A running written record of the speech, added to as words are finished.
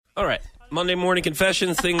All right. Monday morning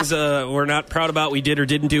confessions, things we're not proud about we did or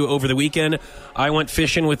didn't do over the weekend. I went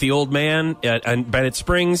fishing with the old man at Bennett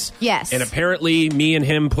Springs. Yes. And apparently me and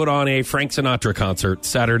him put on a Frank Sinatra concert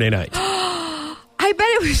Saturday night. I bet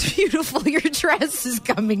it was beautiful. Your dress is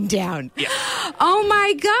coming down. Yeah. Oh,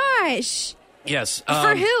 my gosh. Yes.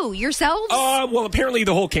 For who? Yourselves? Well, apparently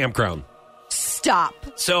the whole campground. Stop.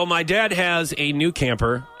 So my dad has a new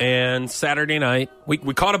camper, and Saturday night, we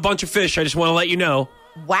caught a bunch of fish. I just want to let you know.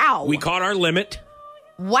 Wow. We caught our limit.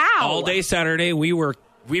 Wow. All day Saturday, we were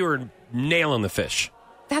nailing the fish.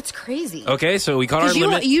 That's crazy. Okay, so we caught our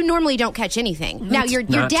limit. You normally don't catch anything. Now, your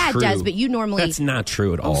dad true. does, but you normally... That's not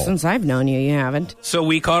true at all. Since I've known you, you haven't. So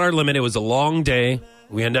we caught our limit. It was a long day.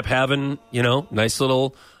 We ended up having, nice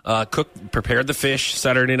little prepared the fish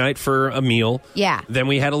Saturday night for a meal. Yeah. Then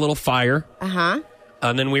we had a little fire. Uh-huh.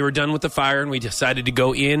 And then we were done with the fire, and we decided to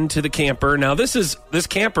go into the camper. Now, this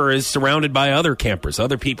camper is surrounded by other campers.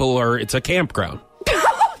 Other people it's a campground.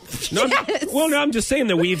 No, yes. No, I'm just saying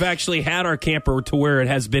that we've actually had our camper to where it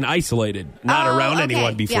has been isolated, not around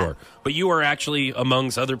anyone before. Yeah. But you are actually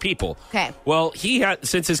amongst other people. Okay. Well,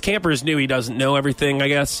 since his camper is new, he doesn't know everything, I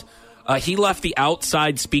guess. He left the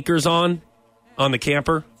outside speakers on the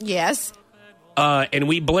camper. Yes. And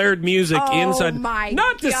we blared music inside.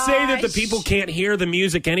 Not to say that the gosh. people can't hear the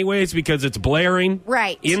music anyways because it's blaring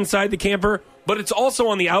inside the camper, but it's also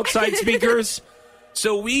on the outside speakers.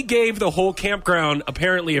 So we gave the whole campground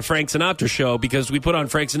apparently a Frank Sinatra show because we put on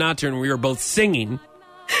Frank Sinatra and we were both singing.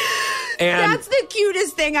 And that's the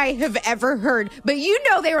cutest thing I have ever heard. But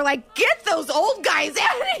they were like, get those old guys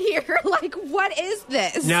out of here. Like, what is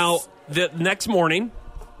this? Now, the next morning...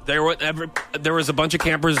 There was a bunch of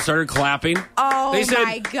campers that started clapping. Oh, they said,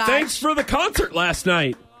 my gosh. Thanks for the concert last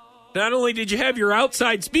night. Not only did you have your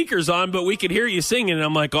outside speakers on, but we could hear you singing. And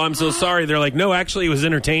I'm like, I'm so sorry. They're like, no, actually, it was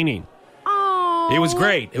entertaining. Oh. It was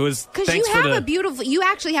great. It was, because you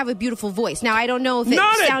actually have a beautiful voice. Now, I don't know if it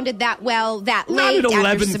sounded that well that late. Not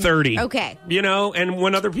at 11:30. Okay. And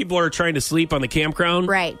when other people are trying to sleep on the campground.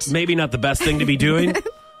 Right. Maybe not the best thing to be doing.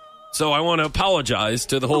 So I want to apologize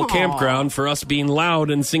to the whole campground for us being loud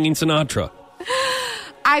and singing Sinatra.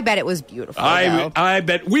 I bet it was beautiful. I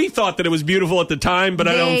bet we thought that it was beautiful at the time, but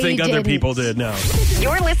I don't think other people did. No.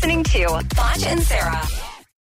 You're listening to Foch and Sarah.